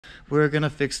We're gonna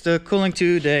fix the cooling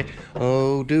today.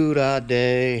 Oh,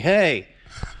 do-da-day. Hey,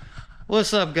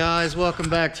 what's up, guys? Welcome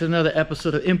back to another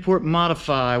episode of Import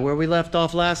Modify. Where we left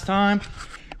off last time,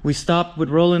 we stopped with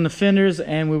rolling the fenders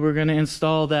and we were gonna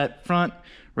install that front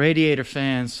radiator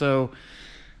fan. So,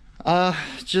 I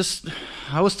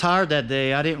was tired that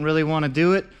day. I didn't really want to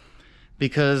do it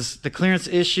because the clearance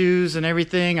issues and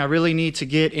everything, I really need to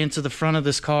get into the front of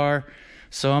this car.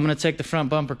 So I'm going to take the front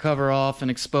bumper cover off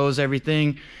and expose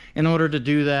everything in order to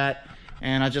do that.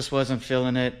 And I just wasn't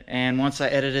feeling it. And once I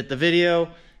edited the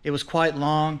video, it was quite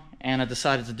long and I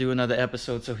decided to do another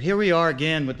episode. So here we are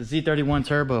again with the Z31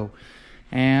 Turbo.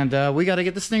 And we got to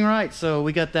get this thing right. So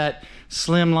we got that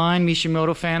slim line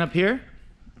Mishimoto fan up here.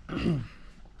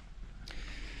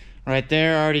 Right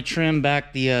there, I already trimmed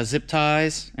back the zip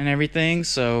ties and everything,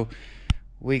 so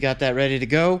we got that ready to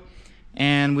go.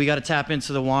 And we got to tap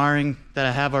into the wiring that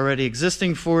I have already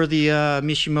existing for the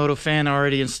Mishimoto fan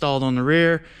already installed on the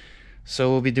rear.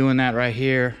 So we'll be doing that right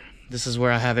here. This is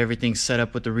where I have everything set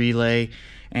up with the relay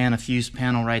and a fuse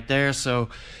panel right there. So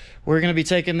we're going to be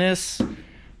taking this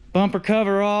bumper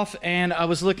cover off, and I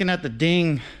was looking at the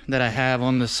ding that I have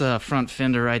on this front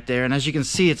fender right there, and as you can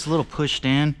see, it's a little pushed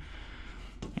in.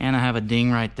 And I have a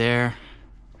ding right there.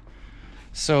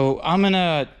 So I'm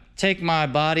gonna take my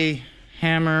body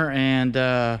hammer and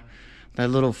that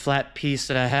little flat piece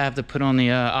that I have to put on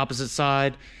the opposite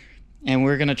side, and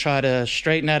we're gonna try to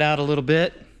straighten that out a little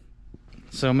bit.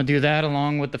 So I'm gonna do that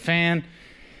along with the fan,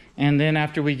 and then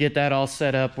after we get that all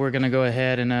set up, we're gonna go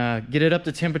ahead and get it up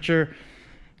to temperature,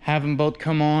 have them both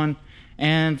come on.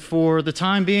 And for the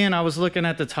time being, I was looking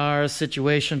at the tires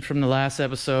situation from the last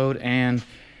episode, and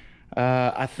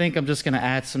I think I'm just going to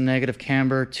add some negative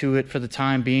camber to it for the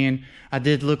time being. I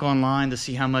did look online to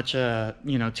see how much,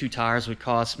 2 tires would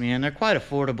cost me, and they're quite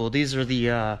affordable. These are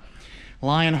the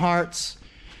Lionhearts,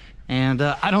 and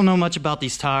I don't know much about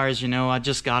these tires, I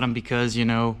just got them because, they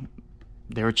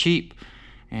were cheap.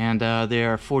 And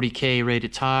they're a 40K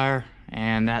rated tire,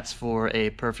 and that's for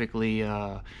a perfectly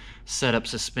set up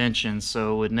suspension.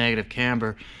 So with negative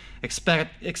camber,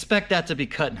 expect that to be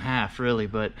cut in half, really,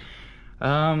 but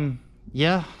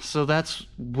yeah, so that's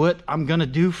what I'm gonna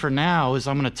do for now. Is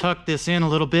I'm gonna tuck this in a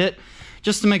little bit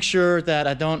just to make sure that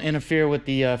I don't interfere with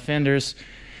the fenders.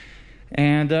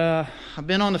 And I've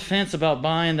been on the fence about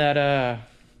buying that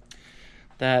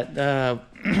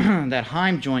that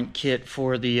Heim joint kit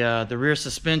for the rear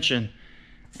suspension,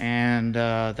 and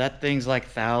that thing's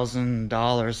like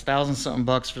 $1,000 something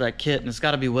bucks for that kit, and it's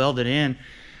got to be welded in.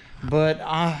 But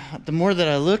the more that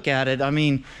I look at it, I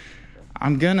mean,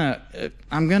 I'm gonna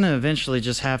eventually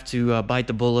just have to bite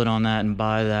the bullet on that and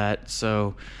buy that.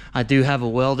 So I do have a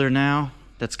welder now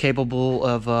that's capable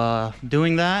of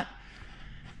doing that.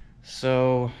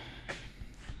 So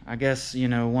I guess,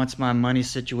 once my money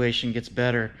situation gets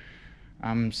better,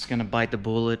 I'm just gonna bite the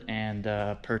bullet and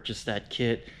purchase that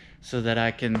kit so that I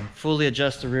can fully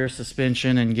adjust the rear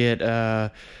suspension and get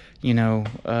the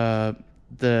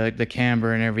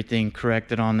camber and everything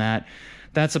corrected on that.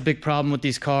 That's a big problem with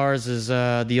these cars, is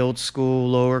the old school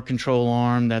lower control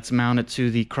arm that's mounted to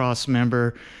the cross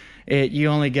member. You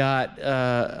only got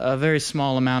a very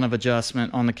small amount of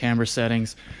adjustment on the camber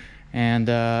settings, and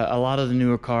a lot of the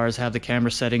newer cars have the camber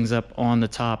settings up on the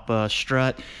top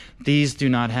strut. These do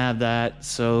not have that,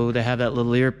 so they have that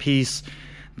little earpiece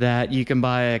that you can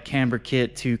buy a camber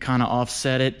kit to kind of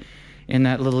offset it in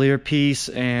that little earpiece,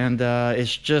 and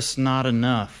it's just not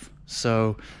enough.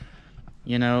 So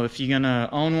if you're gonna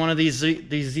own one of these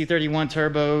Z31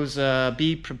 turbos,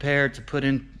 be prepared to put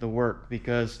in the work,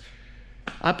 because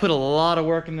I put a lot of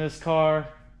work in this car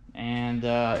and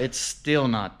it's still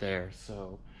not there.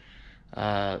 So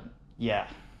yeah,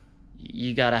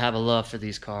 you gotta have a love for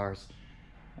these cars,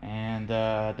 and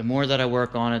the more that I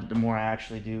work on it, the more I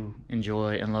actually do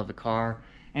enjoy and love the car.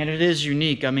 And it is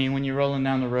unique. I mean, when you're rolling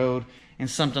down the road in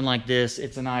something like this,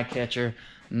 it's an eye catcher.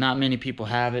 Not many people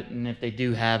have it, and if they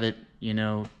do have it,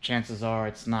 chances are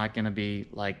it's not going to be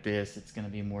like this. It's going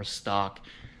to be more stock.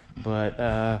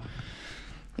 But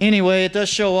anyway, it does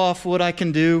show off what I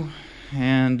can do,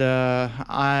 and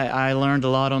I learned a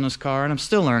lot on this car, and I'm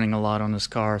still learning a lot on this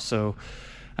car. So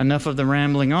enough of the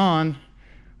rambling on.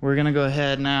 We're going to go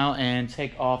ahead now and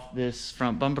take off this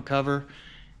front bumper cover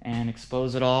and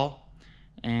expose it all,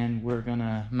 and we're going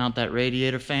to mount that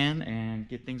radiator fan and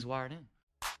get things wired in.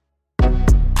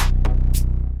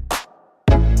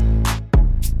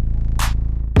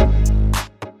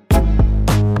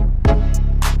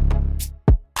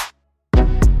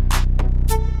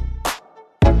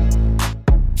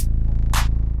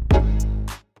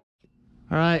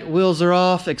 All right, wheels are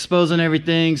off, exposing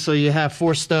everything. So you have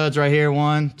 4 studs right here,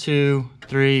 1, 2,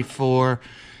 3, 4.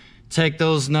 Take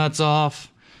those nuts off,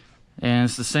 and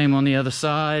it's the same on the other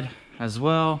side as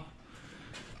well.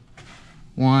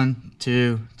 1,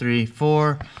 2, 3,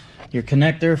 4. Your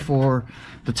connector for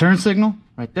the turn signal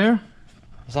right there.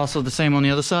 It's also the same on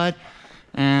the other side.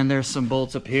 And there's some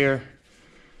bolts up here.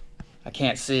 I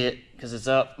can't see it because it's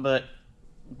up, but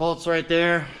bolts right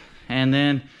there. And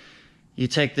then you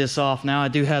take this off. Now I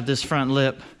do have this front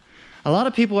lip. A lot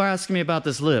of people are asking me about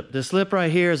this lip. This lip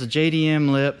right here is a JDM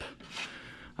lip.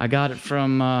 I got it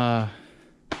from,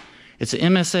 it's an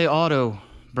MSA Auto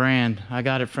brand. I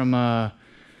got it from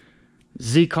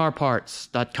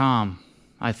zcarparts.com,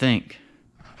 I think.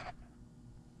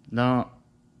 No,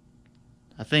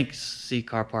 I think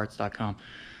zcarparts.com.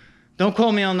 Don't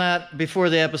quote me on that. Before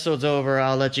the episode's over,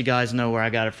 I'll let you guys know where I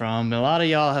got it from. A lot of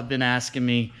y'all have been asking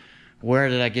me where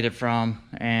did I get it from,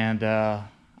 and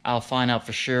I'll find out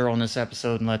for sure on this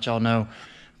episode and let y'all know.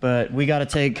 But we got to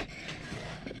take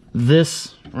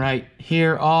this right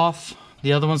here off.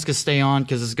 The other ones can stay on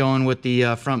because it's going with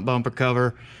the front bumper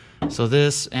cover. So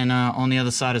this, and on the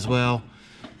other side as well.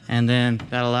 And then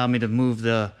that allowed me to move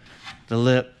the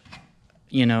lip,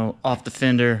 you know, off the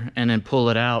fender and then pull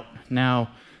it out.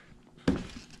 Now,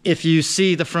 if you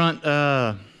see the front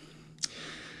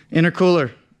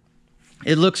intercooler,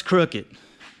 it looks crooked.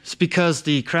 It's because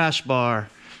the crash bar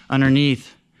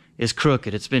underneath is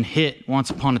crooked. It's been hit once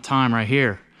upon a time right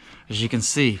here, as you can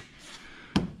see.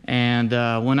 And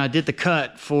when I did the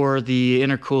cut for the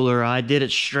intercooler, I did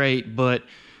it straight, but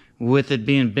with it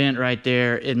being bent right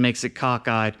there, it makes it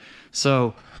cockeyed.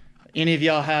 So any of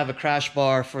y'all have a crash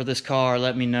bar for this car,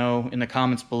 let me know in the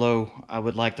comments below. I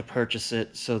would like to purchase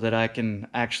it so that I can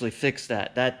actually fix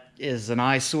that. That is an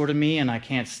eyesore to me and I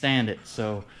can't stand it.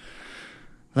 So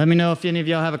let me know if any of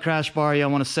y'all have a crash bar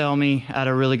y'all want to sell me at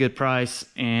a really good price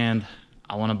and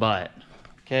I want to buy it.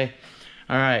 Okay?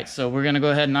 All right, so we're going to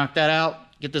go ahead and knock that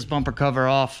out, get this bumper cover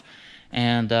off,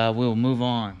 and we'll move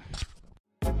on.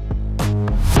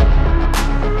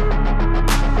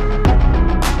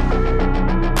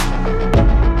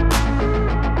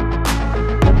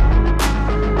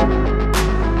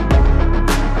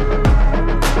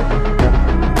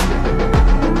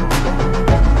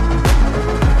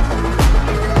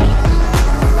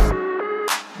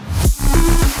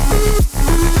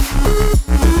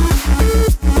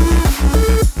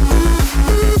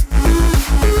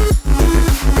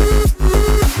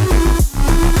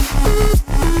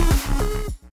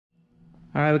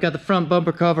 Alright, we got the front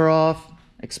bumper cover off,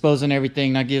 exposing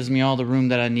everything. That gives me all the room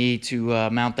that I need to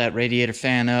mount that radiator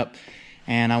fan up,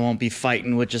 and I won't be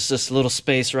fighting with just this little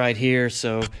space right here.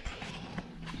 So,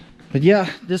 but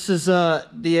yeah, this is the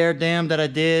air dam that I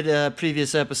did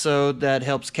previous episode that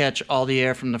helps catch all the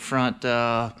air from the front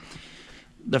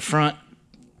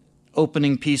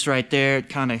opening piece right there. It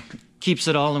kind of keeps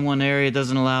it all in one area,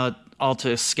 doesn't allow it all to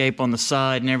escape on the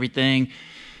side and everything.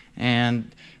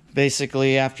 And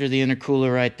basically, after the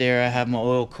intercooler right there, I have my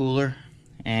oil cooler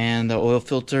and the oil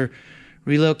filter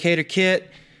relocator kit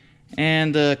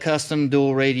and the custom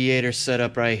dual radiator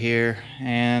setup right here.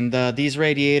 And these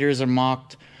radiators are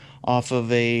mocked off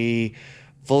of a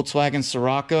Volkswagen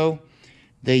Scirocco.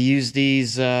 They use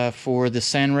these for the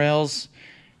sand rails,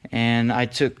 and I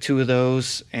took 2 of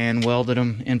those and welded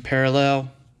them in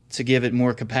parallel to give it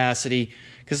more capacity.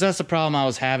 Because that's the problem I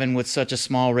was having with such a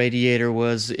small radiator,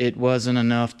 was it wasn't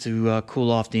enough to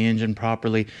cool off the engine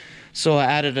properly. So I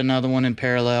added another one in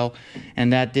parallel,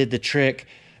 and that did the trick.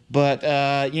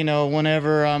 But, you know,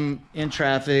 whenever I'm in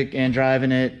traffic and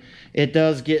driving it, it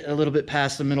does get a little bit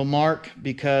past the middle mark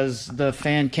because the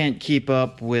fan can't keep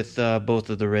up with both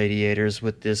of the radiators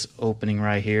with this opening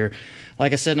right here.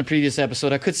 Like I said in the previous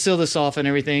episode, I could seal this off and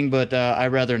everything, but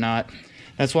I'd rather not.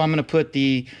 That's why I'm going to put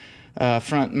the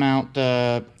front mount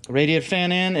radiator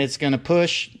fan in. It's going to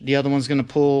push, the other one's going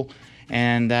to pull,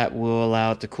 and that will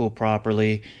allow it to cool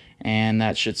properly, and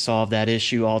that should solve that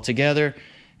issue altogether.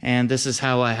 And this is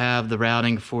how I have the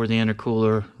routing for the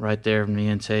intercooler right there from the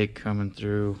intake coming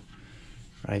through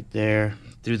right there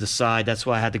through the side. That's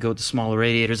why I had to go with the smaller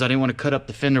radiators. I didn't want to cut up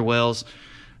the fender wells,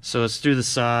 so it's through the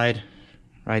side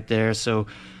right there. So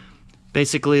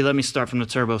basically, let me start from the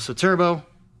turbo. So turbo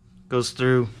goes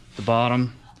through the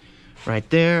bottom right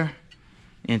there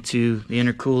into the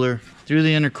intercooler, through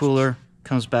the intercooler,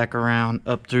 comes back around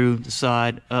up through the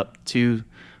side up to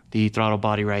the throttle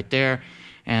body right there,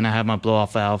 and I have my blow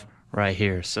off valve right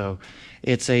here. So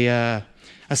it's a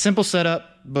simple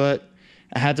setup, but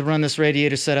I had to run this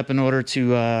radiator setup in order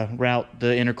to route the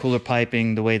intercooler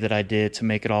piping the way that I did to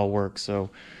make it all work. So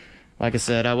like I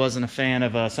said, I wasn't a fan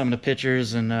of some of the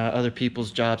pictures and other people's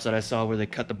jobs that I saw where they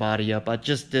cut the body up. I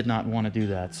just did not want to do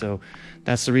that. So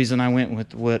that's the reason I went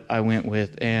with what I went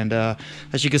with. And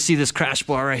as you can see, this crash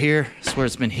bar right here, that's where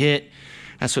it's been hit.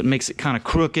 That's what makes it kind of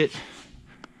crooked.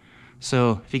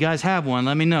 So if you guys have one,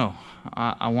 let me know.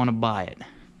 I want to buy it.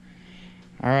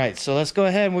 All right, so let's go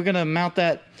ahead. We're gonna mount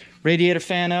that radiator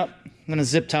fan up. I'm gonna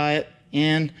zip tie it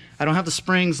in. I don't have the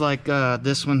springs like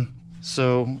this one,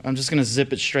 so I'm just gonna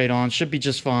zip it straight on. Should be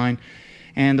just fine.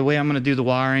 And the way I'm gonna do the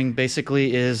wiring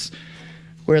basically is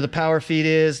where the power feed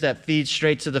is, that feeds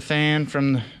straight to the fan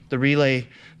from the relay.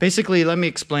 Basically, let me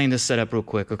explain this setup real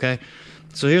quick, okay?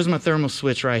 So here's my thermal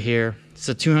switch right here. It's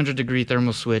a 200-degree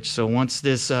thermal switch. So once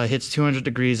this hits 200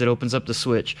 degrees, it opens up the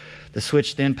switch. The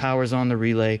switch then powers on the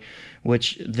relay,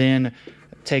 which then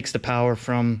takes the power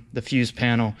from the fuse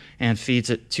panel and feeds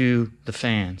it to the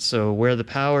fan. So where the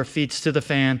power feeds to the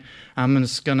fan, I'm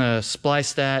just gonna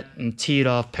splice that and tee it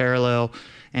off parallel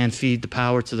and feed the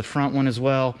power to the front one as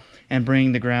well and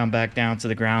bring the ground back down to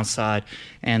the ground side.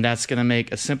 And that's gonna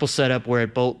make a simple setup where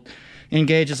it both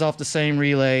engages off the same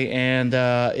relay, and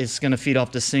it's going to feed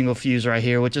off the single fuse right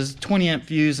here, which is a 20 amp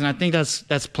fuse, and I think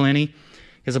that's plenty,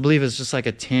 because I believe it's just like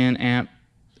a 10 amp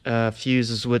fuse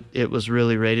is what it was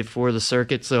really rated for, the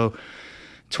circuit. So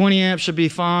 20 amps should be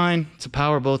fine to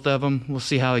power both of them. We'll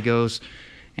see how it goes,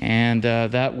 and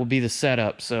that will be the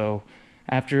setup. So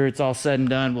after it's all said and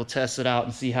done, we'll test it out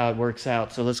and see how it works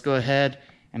out. So let's go ahead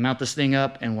and mount this thing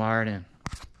up and wire it in.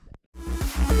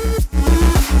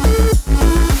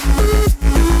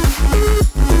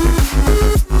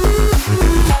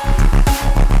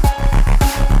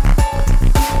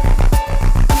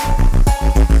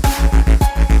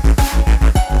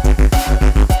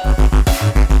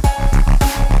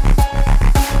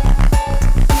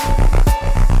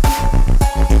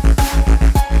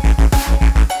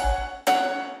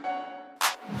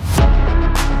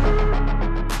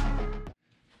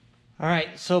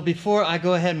 Alright, so before I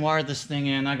go ahead and wire this thing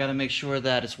in, I got to make sure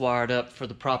that it's wired up for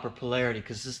the proper polarity,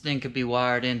 because this thing could be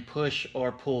wired in push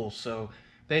or pull. So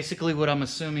basically what I'm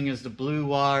assuming is the blue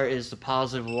wire is the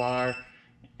positive wire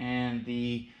and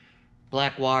the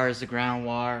black wire is the ground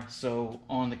wire. So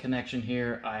on the connection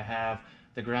here, I have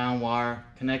the ground wire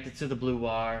connected to the blue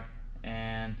wire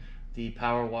and the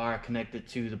power wire connected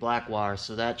to the black wire.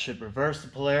 So that should reverse the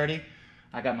polarity.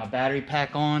 I got my battery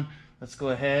pack on. Let's go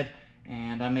ahead.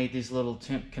 And I made these little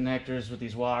temp connectors with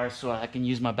these wires so I can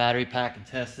use my battery pack and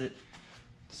test it.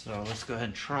 So let's go ahead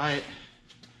and try it.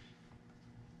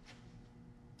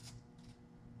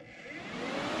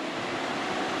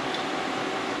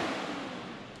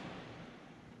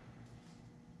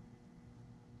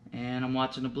 And I'm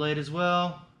watching the blade as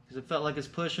well, because it felt like it's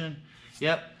pushing.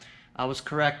 Yep, I was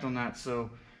correct on that. So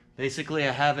basically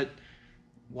I have it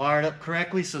wired up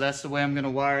correctly, so that's the way I'm going to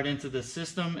wire it into the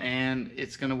system, and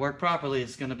it's going to work properly.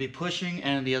 It's going to be pushing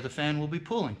and the other fan will be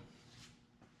pulling.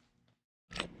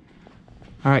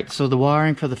 Alright, so the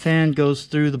wiring for the fan goes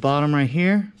through the bottom right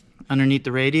here underneath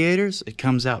the radiators. It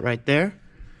comes out right there.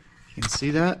 You can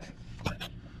see that.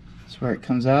 That's where it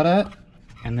comes out at.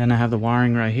 And then I have the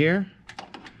wiring right here.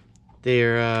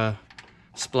 They're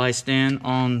spliced in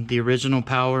on the original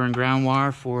power and ground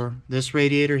wire for this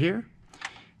radiator here.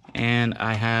 And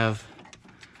I have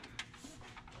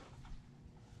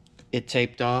it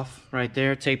taped off right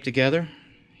there, taped together.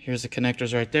 Here's the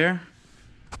connectors right there.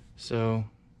 So,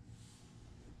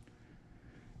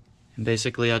 and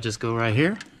basically I'll just go right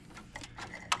here,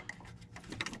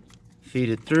 feed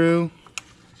it through,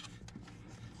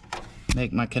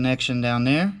 make my connection down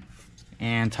there,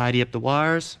 and tidy up the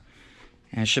wires,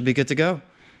 and it should be good to go.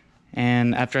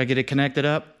 And after I get it connected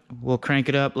up, we'll crank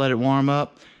it up, let it warm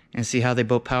up, and see how they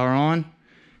both power on,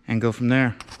 and go from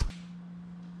there.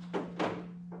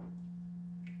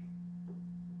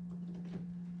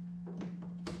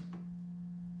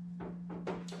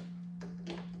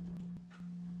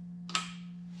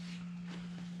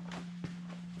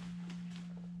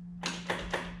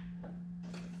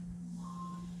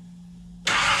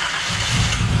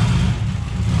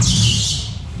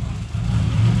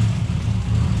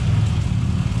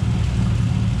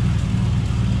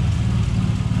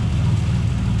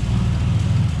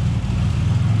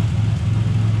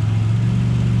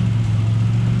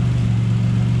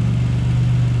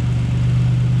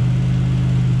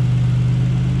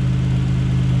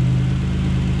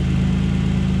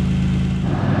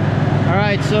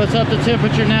 Alright, so it's up to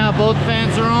temperature now. Both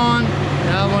fans are on.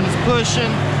 That one is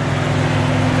pushing.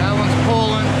 That one's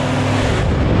pulling.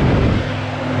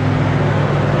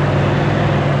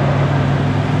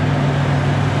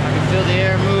 I can feel the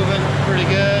air moving pretty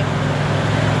good.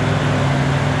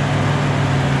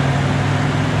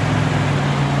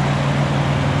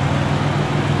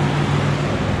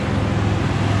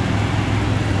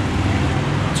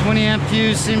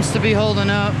 fuse seems to be holding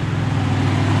up.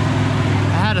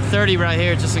 I had a 30 right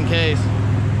here just in case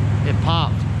it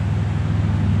popped.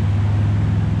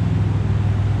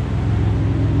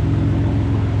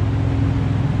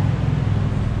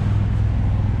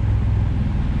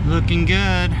 Looking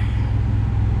good.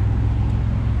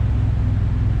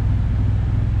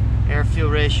 Air fuel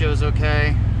ratio is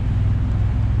okay.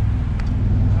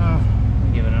 Oh, let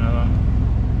me give it another one.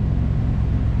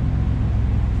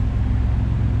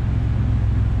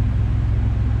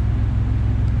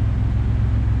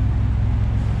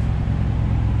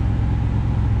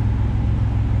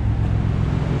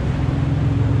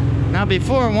 Now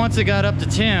before, once it got up to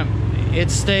temp,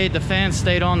 the fan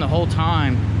stayed on the whole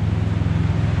time.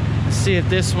 Let's see if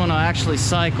this one will actually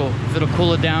cycle, if it'll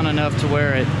cool it down enough to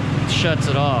where it shuts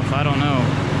it off. I don't know.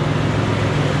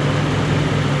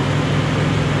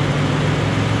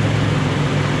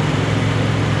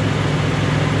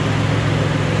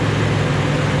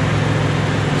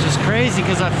 It's just crazy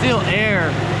because I feel air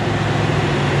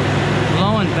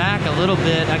blowing back a little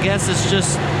bit. I guess it's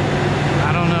just,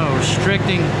 I don't know,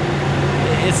 restricting.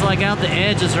 It's like out the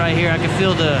edges right here. I can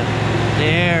feel the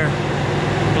air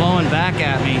blowing back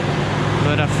at me,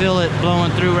 but I feel it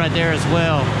blowing through right there as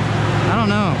well. I don't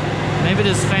know. Maybe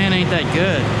this fan ain't that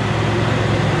good.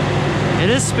 It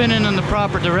is spinning in the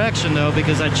proper direction though,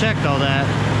 because I checked all that,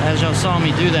 as y'all saw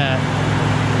me do that.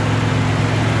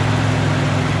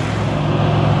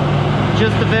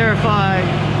 Just to verify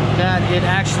that it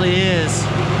actually is.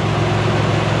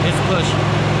 It's pushing.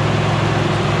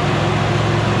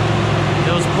 If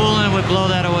it was pulling, it would blow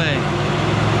that away.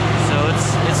 So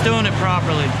it's doing it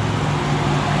properly.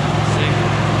 See?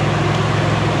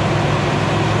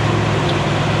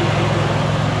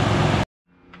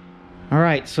 All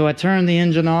right, so I turned the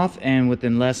engine off, and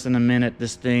within less than a minute,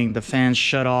 the fan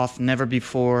shut off. Never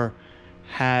before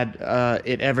had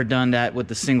it ever done that with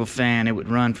the single fan. It would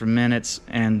run for minutes,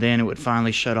 and then it would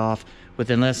finally shut off.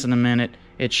 Within less than a minute,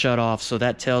 it shut off. So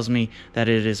that tells me that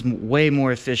it is way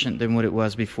more efficient than what it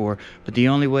was before. But the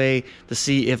only way to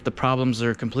see if the problems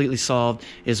are completely solved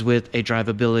is with a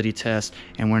drivability test,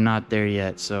 and we're not there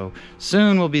yet. So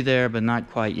soon we'll be there, but not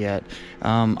quite yet.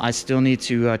 I still need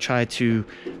to try to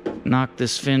knock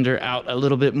this fender out a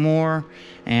little bit more,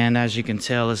 and as you can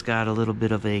tell, it's got a little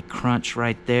bit of a crunch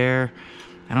right there.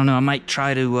 I don't know, I might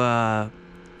try to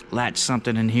latch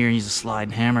something in here and use a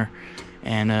slide hammer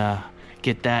and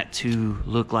get that to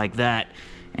look like that,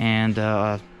 and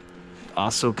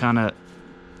also kind of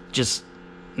just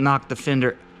knock the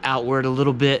fender outward a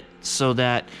little bit so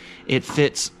that it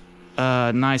fits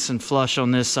nice and flush on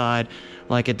this side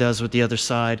like it does with the other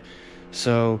side.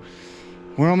 So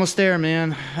we're almost there,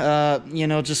 man. You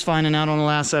know, just finding out on the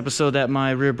last episode that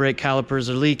my rear brake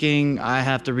calipers are leaking. I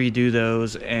have to redo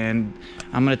those, and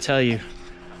I'm gonna tell you,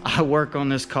 I work on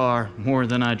this car more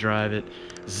than I drive it.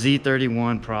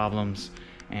 Z31 problems,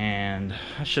 and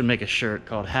I should make a shirt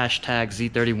called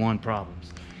 #Z31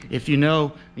 problems. If you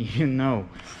know, you know.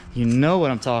 You know what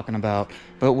I'm talking about.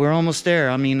 But we're almost there.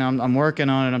 I mean, I'm working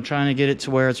on it. I'm trying to get it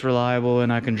to where it's reliable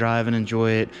and I can drive and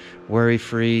enjoy it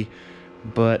worry-free.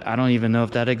 But I don't even know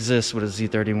if that exists with a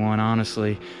Z31,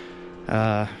 honestly.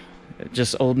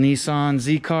 Just old Nissan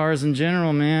Z cars in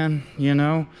general, man. You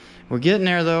know, we're getting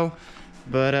there though.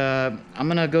 But I'm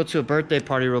gonna go to a birthday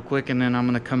party real quick, and then I'm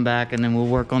gonna come back, and then we'll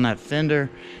work on that fender,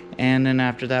 and then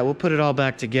after that we'll put it all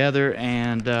back together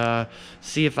and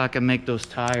see if I can make those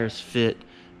tires fit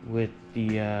with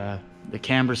the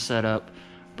camber setup.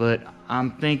 But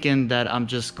I'm thinking that I'm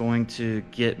just going to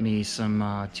get me some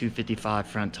 255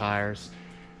 front tires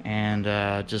and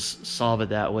just solve it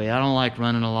that way. I don't like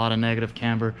running a lot of negative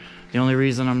camber. The only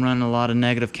reason I'm running a lot of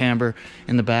negative camber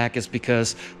in the back is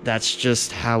because that's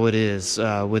just how it is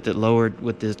with it lowered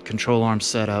with the control arm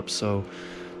setup. So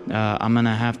I'm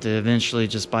gonna have to eventually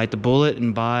just bite the bullet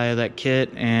and buy that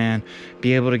kit and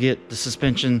be able to get the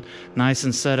suspension nice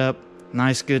and set up,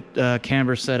 nice good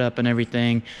camber setup and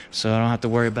everything, so I don't have to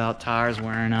worry about tires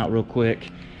wearing out real quick.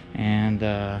 And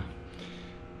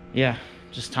yeah,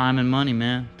 just time and money,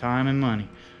 man. Time and money.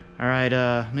 All right,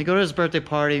 let me go to this birthday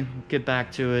party, get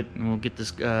back to it, and we'll get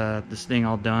this this thing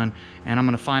all done. And I'm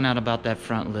gonna find out about that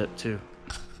front lip too.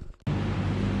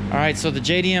 All right, so the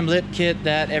JDM lip kit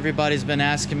that everybody's been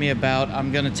asking me about,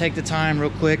 I'm gonna take the time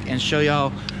real quick and show y'all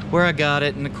where I got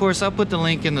it. And of course, I'll put the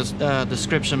link in the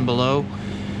description below.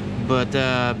 But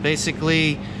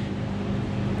basically,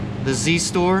 the Z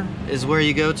store is where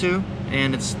you go to,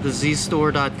 and it's the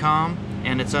zstore.com,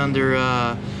 and it's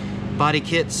under body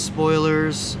kits,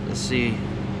 spoilers. Let's see,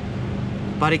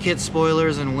 body kit,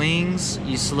 spoilers, and wings.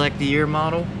 You select the year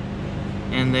model,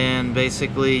 and then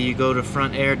basically you go to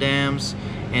front air dams,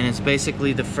 and it's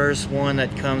basically the first one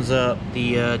that comes up,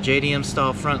 the JDM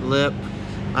style front lip.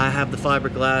 I have the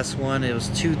fiberglass one. It was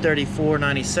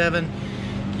 $234.97.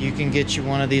 You can get you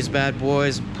one of these bad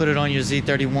boys, put it on your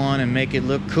Z31 and make it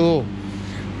look cool.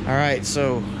 All right,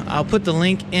 so I'll put the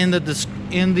link in the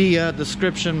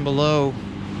description below,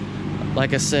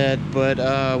 like I said, but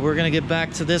we're gonna get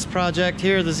back to this project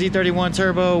here, the Z31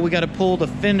 Turbo. We got to pull the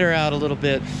fender out a little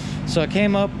bit. So I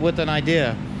came up with an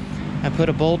idea. I put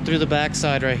a bolt through the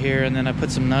backside right here, and then I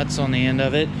put some nuts on the end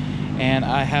of it, and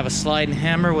I have a sliding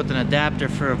hammer with an adapter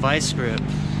for a vice grip.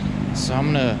 So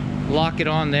I'm gonna lock it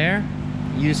on there,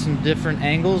 use some different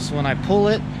angles when I pull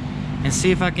it, and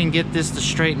see if I can get this to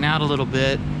straighten out a little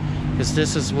bit, because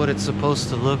this is what it's supposed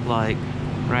to look like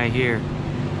right here.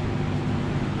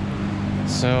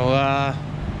 So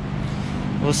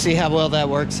we'll see how well that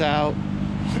works out.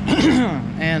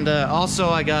 And also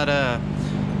I got a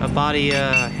body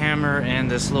hammer and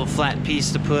this little flat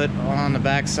piece to put on the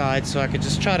back side, so I could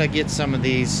just try to get some of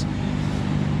these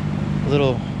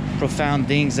little profound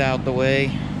dings out the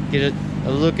way, get it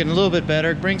looking a little bit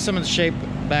better, bring some of the shape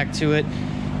back to it,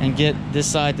 and get this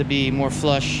side to be more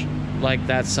flush like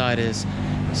that side is.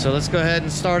 So let's go ahead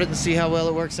and start it and see how well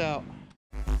it works out.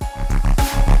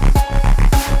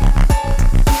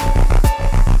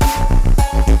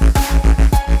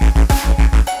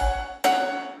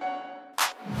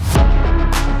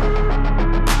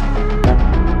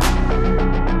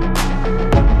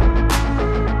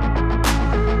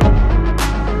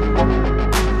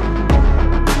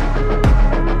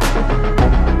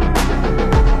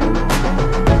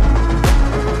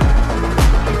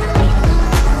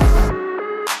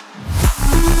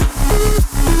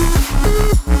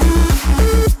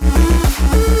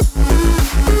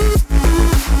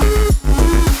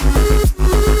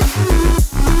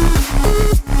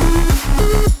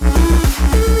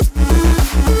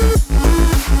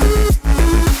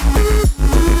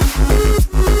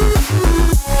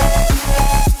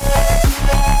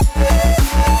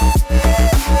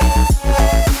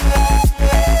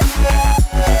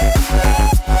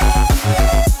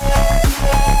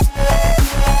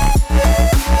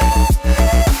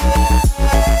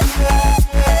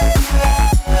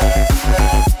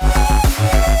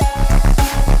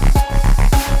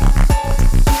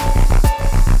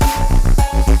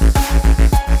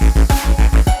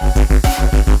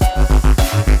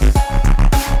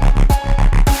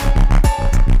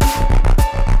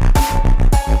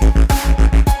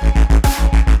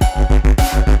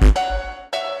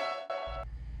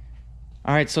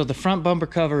 Alright, so the front bumper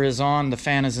cover is on, the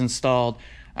fan is installed.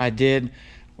 I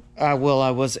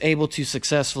was able to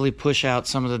successfully push out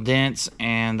some of the dents,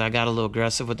 and I got a little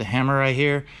aggressive with the hammer right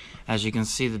here. As you can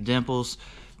see, the dimples.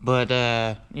 But,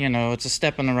 you know, it's a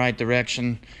step in the right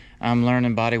direction. I'm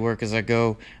learning bodywork as I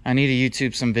go. I need to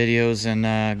YouTube some videos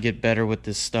and get better with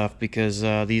this stuff, because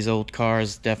these old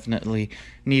cars definitely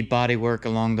need bodywork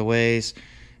along the ways,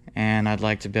 and I'd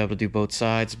like to be able to do both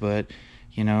sides, but,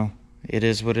 you know, it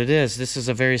is what it is. This is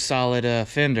a very solid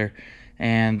fender,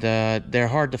 and they're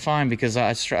hard to find, because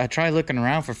I try looking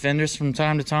around for fenders from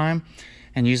time to time,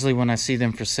 and usually when I see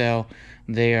them for sale,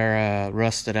 they are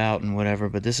rusted out and whatever.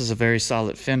 But this is a very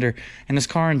solid fender, and this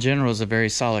car in general is a very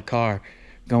solid car.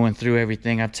 Going through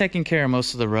everything, I've taken care of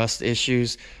most of the rust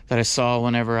issues that I saw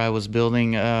whenever I was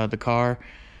building the car,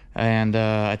 and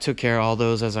I took care of all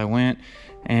those as I went,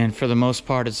 and for the most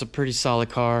part it's a pretty solid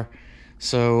car.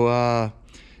 So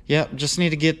yeah, just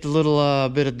need to get the little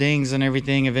bit of dings and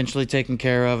everything eventually taken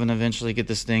care of, and eventually get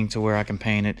this thing to where I can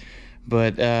paint it.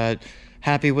 But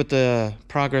happy with the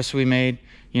progress we made.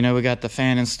 You know, we got the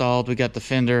fan installed, we got the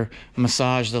fender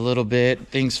massaged a little bit.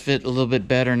 Things fit a little bit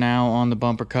better now on the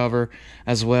bumper cover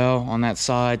as well on that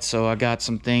side. So I got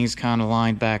some things kind of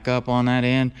lined back up on that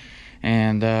end.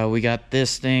 And we got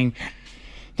this thing.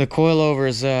 The coilover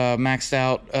is maxed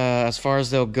out as far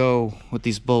as they'll go with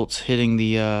these bolts hitting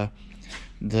the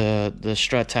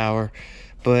strut tower.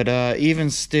 But even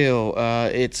still,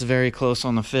 it's very close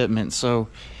on the fitment. So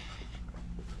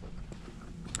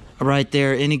right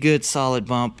there, any good solid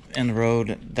bump in the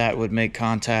road that would make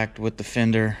contact with the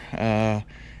fender,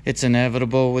 it's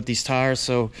inevitable with these tires.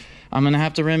 So I'm gonna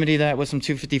have to remedy that with some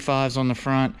 255s on the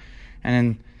front, and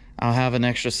then I'll have an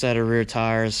extra set of rear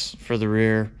tires for the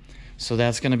rear. So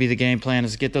that's gonna be the game plan,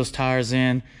 is get those tires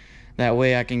in. That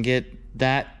way I can get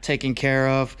that taken care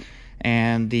of,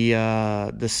 and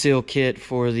the seal kit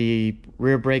for the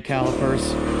rear brake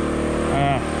calipers.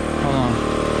 Hold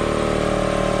on.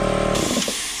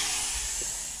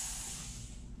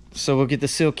 So we'll get the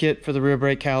seal kit for the rear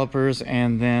brake calipers,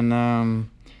 and then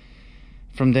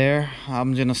from there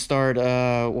I'm gonna start,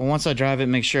 well, once I drive it,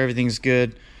 make sure everything's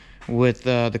good with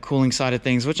the cooling side of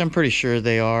things, which I'm pretty sure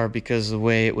they are because of the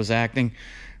way it was acting.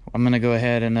 I'm gonna go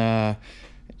ahead and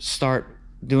start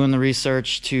doing the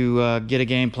research to get a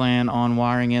game plan on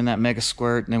wiring in that mega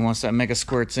squirt, and then once that mega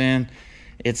squirt's in,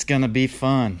 it's gonna be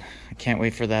fun. I can't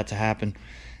wait for that to happen.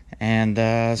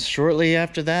 And shortly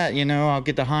after that, you know, I'll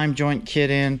get the Heim joint kit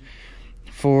in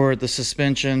for the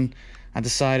suspension. I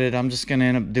decided I'm just gonna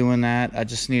end up doing that. I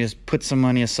just need to put some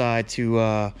money aside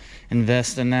to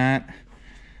invest in that,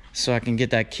 so I can get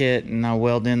that kit, and I'll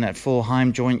weld in that full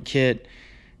Heim joint kit,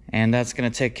 and that's going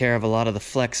to take care of a lot of the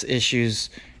flex issues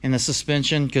in the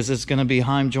suspension, because it's going to be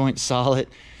Heim joint solid.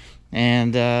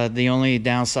 And the only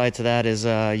downside to that is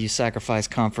you sacrifice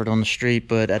comfort on the street.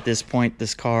 But at this point,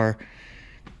 this car,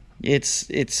 it's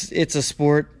a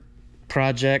sport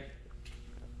project,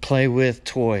 play with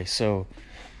toy, so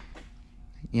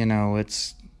you know,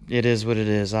 it is what it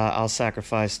is. I'll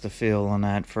sacrifice the feel on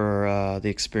that for the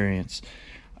experience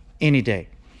any day.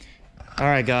 All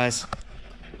right, guys,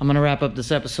 I'm gonna wrap up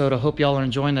this episode. I hope y'all are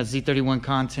enjoying that Z31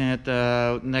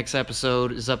 content. Next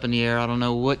episode is up in the air. I don't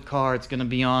know what car it's gonna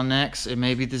be on next. It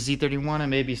may be the Z31, it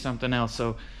may be something else.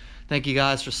 So thank you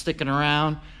guys for sticking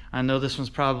around. I know this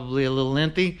one's probably a little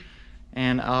lengthy,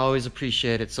 and I always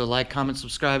appreciate it. So like, comment,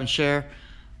 subscribe, and share.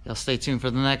 Y'all stay tuned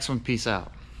for the next one. Peace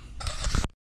out.